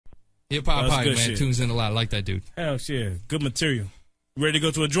Hip Hop Hype, man, shit. Tunes in a lot. I like that dude. Hell yeah, good material. Ready to go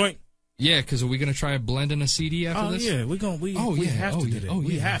to a joint? Yeah, because are we gonna try blending a CD after this? Yeah, we have to do that.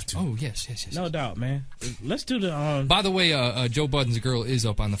 We have to. Oh yes. No doubt, man. Let's do the. By the way, Joe Budden's girl is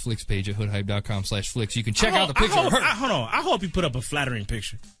up on the Flicks page at hoodhype.com/flicks. You can check out the picture of her. Hold on. I hope you put up a flattering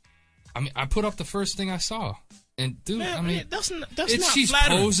picture. I mean, I put up the first thing I saw, and dude, man, I mean, that's not she's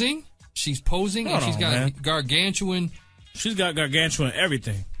flattering. posing. She's posing, and she's got gargantuan. She's got gargantuan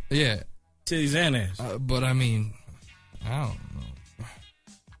everything. Yeah. Titties and ass. But I mean, I don't know.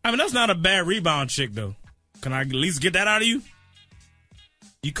 I mean, that's not a bad rebound chick, though. Can I at least get that out of you?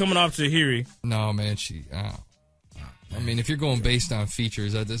 You coming off to Tahiri? No, man. I mean, if you're going based on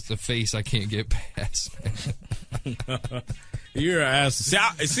features, that's the face I can't get past. You're an ass.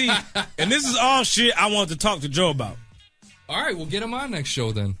 See, and this is all shit I want to talk to Joe about. All right, we'll get him on next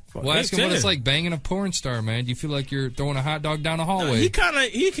show then. We'll ask him what it's like banging a porn star, man. Do you feel like you're throwing a hot dog down the hallway? He kind of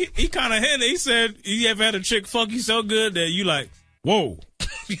hinted. He said, "You ever had a chick fuck you so good that you like, whoa?"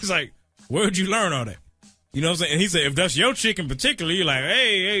 He's like, "Where'd you learn all that?" You know what I'm saying? And he said, "If that's your chick in particular, you're like,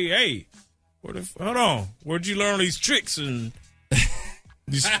 hey, hold on, where'd you learn these tricks and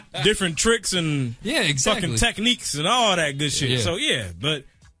these different tricks and fucking techniques and all that good shit?" Yeah. So yeah, but.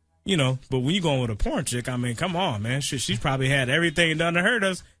 You know, but when you going with a porn chick, I mean, come on, man. She's probably had everything done to her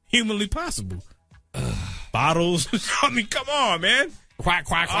that's humanly possible. Bottles. I mean, come on, man. Quack.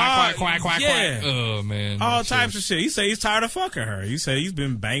 Yeah. Oh, man. All types of shit. He said he's tired of fucking her. He said he's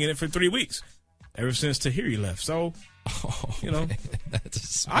been banging it for 3 weeks. Ever since Tahiri left. So, you know.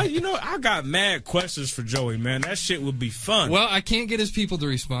 I got mad questions for Joey, man. That shit would be fun. Well, I can't get his people to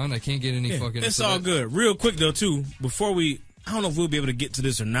respond. I can't get any fucking... It's all good. Real quick, though, too, before I don't know if we'll be able to get to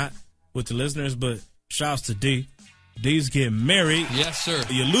this or not with the listeners, but shouts to D. D's getting married. Yes, sir.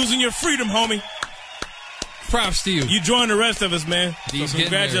 You're losing your freedom, homie. Props to you. You join the rest of us, man. D's so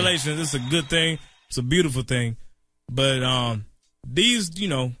congratulations. It's a good thing. It's a beautiful thing. But D's,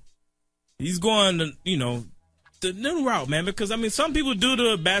 he's going to, the new route, man. Because, I mean, some people do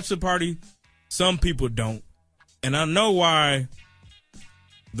the bachelor party. Some people don't. And I know why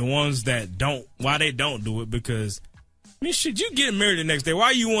the ones that don't, why they don't do it, because... I mean, shit, you getting married the next day.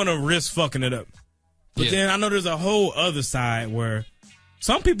 Why you want to risk fucking it up? But then I know there's a whole other side where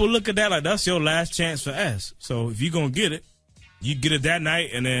some people look at that like that's your last chance for ass. So if you're going to get it, you get it that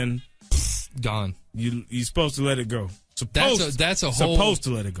night and then... Gone. You're supposed to let it go. That's a whole... Supposed to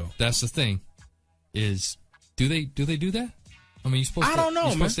let it go. That's the thing. Is, do they do that? I mean, I don't know,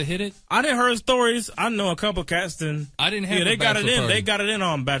 man. Supposed to hit it? I didn't hear stories. I know a couple cats. I didn't have they got it in. Party. They got it in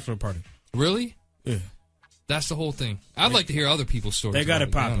on bachelor party. Really? Yeah. That's the whole thing. I'd like to hear other people's stories. They got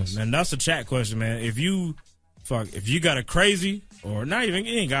it popping, man. That's a chat question, man. If you got a crazy, or not even, it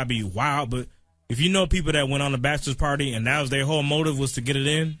ain't gotta be wild, but if you know people that went on the bachelor's party and that was their whole motive was to get it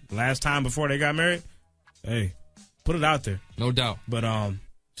in last time before they got married, hey, put it out there. No doubt. But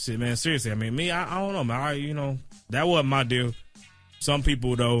shit, man, seriously, I mean, me, I don't know, man. That wasn't my deal. Some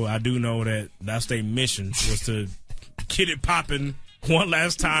people, though, I do know that that's their mission was to get it popping one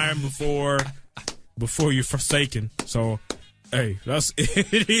last time before you're forsaken. So, hey,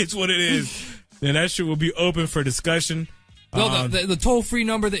 it is what it is. And that shit will be open for discussion. Well, the toll-free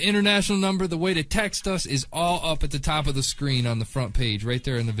number, the international number, the way to text us is all up at the top of the screen on the front page, right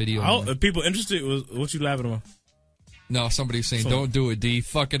there in the video. Are people interested? What you laughing about? No, somebody's saying, don't do it, D.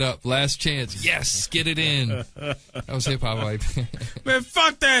 Fuck it up. Last chance. Yes, get it in. That was Hip Hop Hype. Man,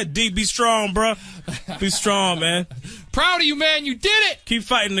 fuck that, D. Be strong, bro. Be strong, man. Proud of you, man. You did it. Keep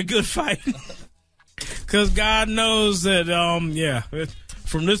fighting the good fight. Because God knows that,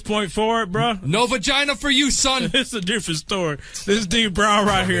 from this point forward, bro. No vagina for you, son. It's a different story. This is D Brown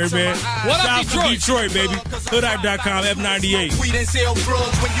right here, man. What up, Detroit, baby. Hoodhype.com, F98.